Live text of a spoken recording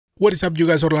What is up, you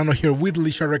guys? Orlando here with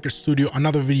Elisha Record Studio.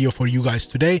 Another video for you guys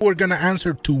today. We're gonna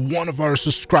answer to one of our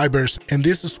subscribers, and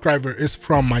this subscriber is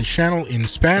from my channel in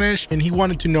Spanish, and he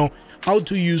wanted to know how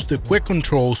to use the quick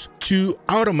controls to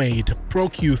automate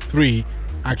Pro-Q3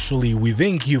 actually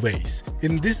within Cubase.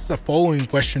 And this is a following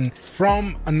question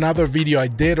from another video I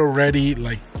did already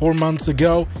like 4 months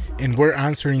ago, and we're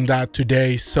answering that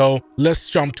today. So let's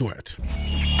jump to it.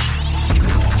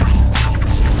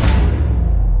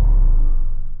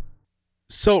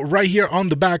 So right here on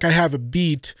the back, I have a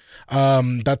beat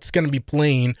that's going to be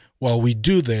playing while we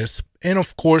do this. And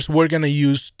of course, we're going to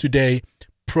use today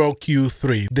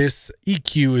Pro-Q3. This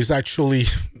EQ is actually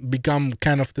become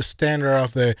kind of the standard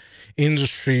of the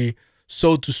industry,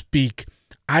 so to speak.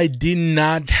 I did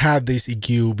not have this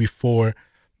EQ before.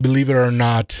 Believe it or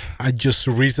not, I just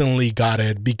recently got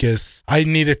it because I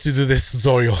needed to do this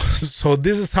tutorial. So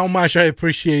this is how much I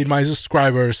appreciate my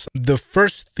subscribers. The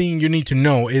first thing you need to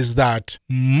know is that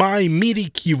my MIDI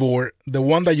keyboard, the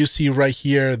one that you see right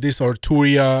here, this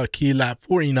Arturia Keylab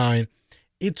 49,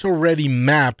 it's already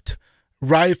mapped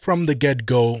right from the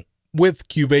get-go with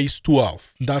Cubase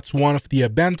 12. That's one of the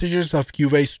advantages of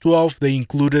Cubase 12. They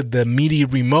included the MIDI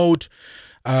remote,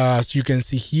 as you can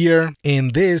see here,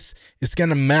 and this is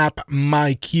gonna map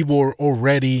my keyboard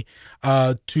already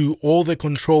to all the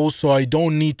controls, so I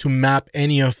don't need to map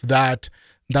any of that.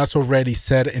 That's already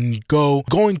set and go.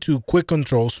 Going to quick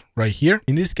controls right here.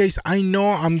 In this case, I know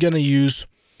I'm gonna use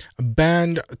a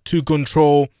band to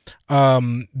control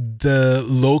the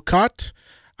low cut.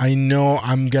 I know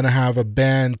I'm gonna have a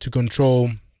band to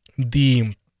control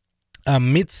the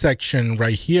midsection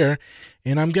right here,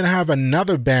 and I'm gonna have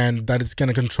another band that is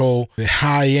gonna control the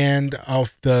high end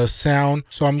of the sound.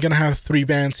 So I'm gonna have 3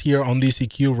 bands here on this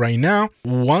EQ right now.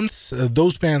 Once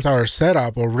those bands are set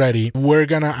up already, we're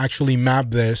gonna actually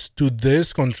map this to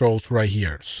these controls right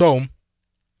here. So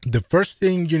the first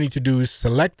thing you need to do is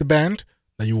select the band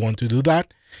that you want to do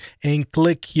that and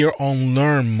click here on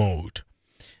Learn Mode.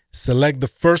 Select the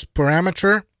first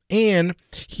parameter, and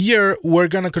here we're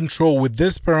going to control with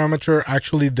this parameter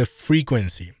actually the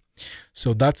frequency.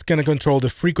 So that's going to control the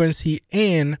frequency,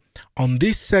 and on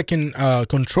this second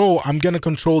control, I'm going to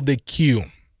control the Q.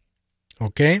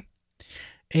 Okay,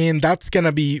 and that's going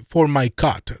to be for my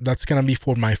cut. That's going to be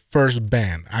for my first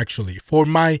band. Actually, for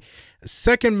my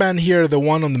second band here, the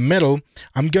one on the middle,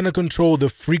 I'm going to control the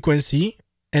frequency,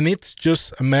 and it's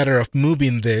just a matter of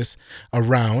moving this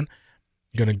around.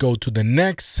 I'm gonna go to the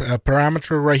next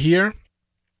parameter right here,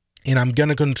 and I'm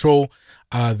gonna control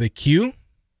the Q.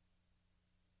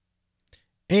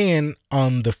 And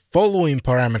on the following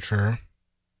parameter,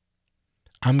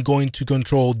 I'm going to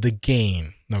control the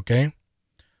gain. Okay,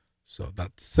 so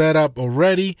that's set up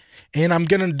already, and I'm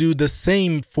gonna do the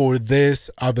same for this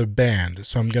other band.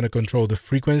 So I'm gonna control the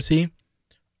frequency.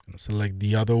 I'm gonna select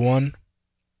the other one,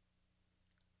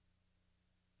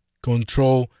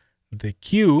 control the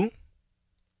Q.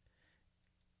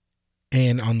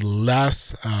 And on the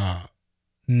last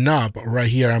knob right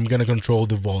here, I'm going to control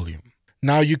the volume.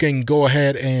 Now you can go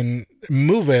ahead and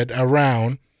move it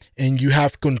around, and you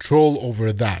have control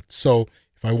over that. So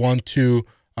if I want to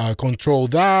control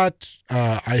that,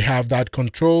 I have that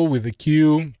control with the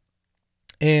Q,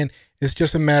 and it's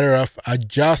just a matter of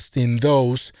adjusting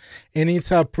those. And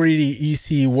it's a pretty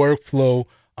easy workflow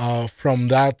from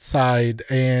that side,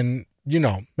 and you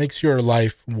know, makes your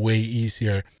life way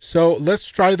easier. So let's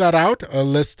try that out.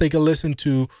 Let's take a listen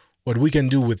to what we can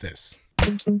do with this.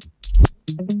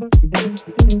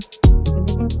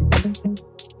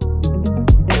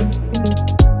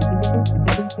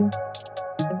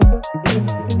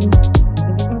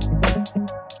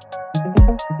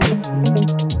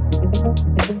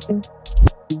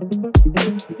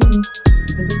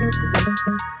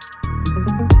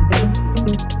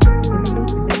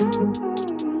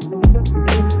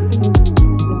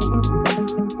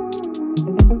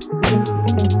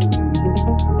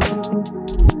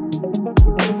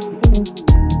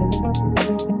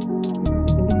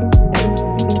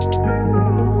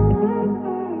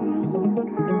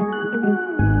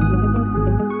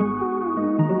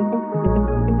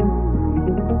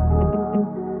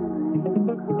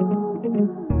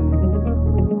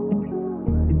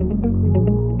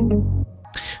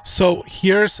 So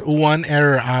here's one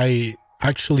error I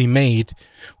actually made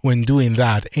when doing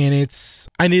that, and it's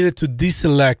I needed to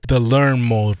deselect the Learn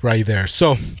mode right there.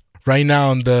 So right now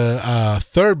on the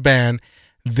third band,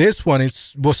 this one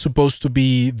was supposed to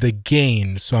be the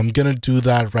gain. So I'm gonna do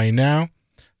that right now.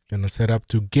 Gonna set up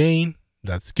to gain.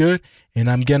 That's good,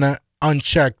 and I'm gonna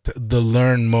uncheck the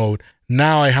Learn mode.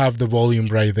 Now I have the volume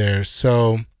right there.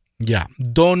 So Yeah,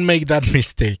 don't make that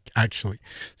mistake, actually.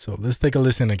 So let's take a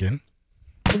listen again.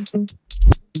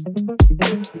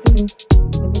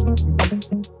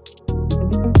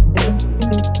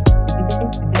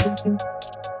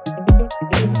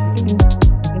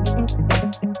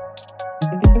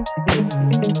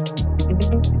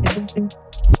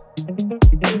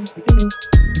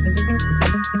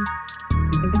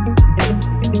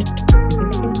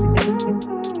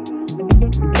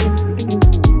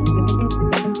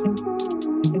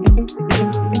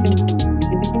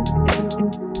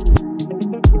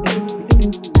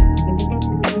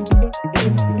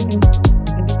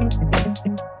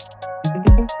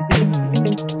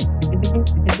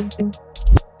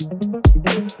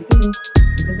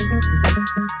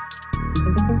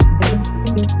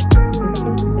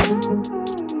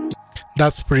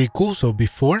 That's pretty cool. So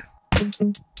before.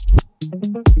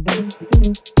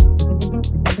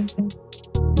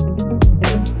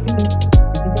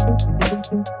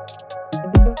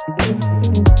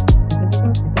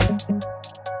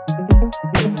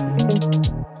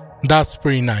 That's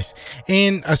pretty nice.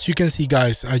 And as you can see,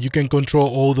 guys, you can control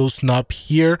all those knobs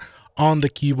here on the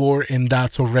keyboard, and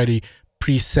that's already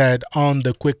preset on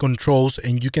the quick controls,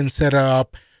 and you can set it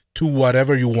up to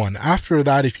whatever you want. After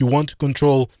that, if you want to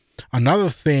control another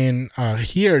thing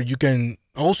here, you can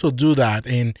also do that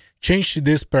and change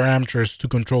these parameters to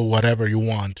control whatever you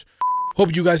want.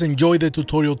 Hope you guys enjoyed the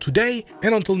tutorial today,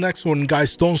 and until next one,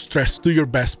 guys, don't stress, do your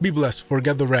best, be blessed,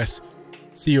 forget the rest.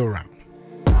 See you around.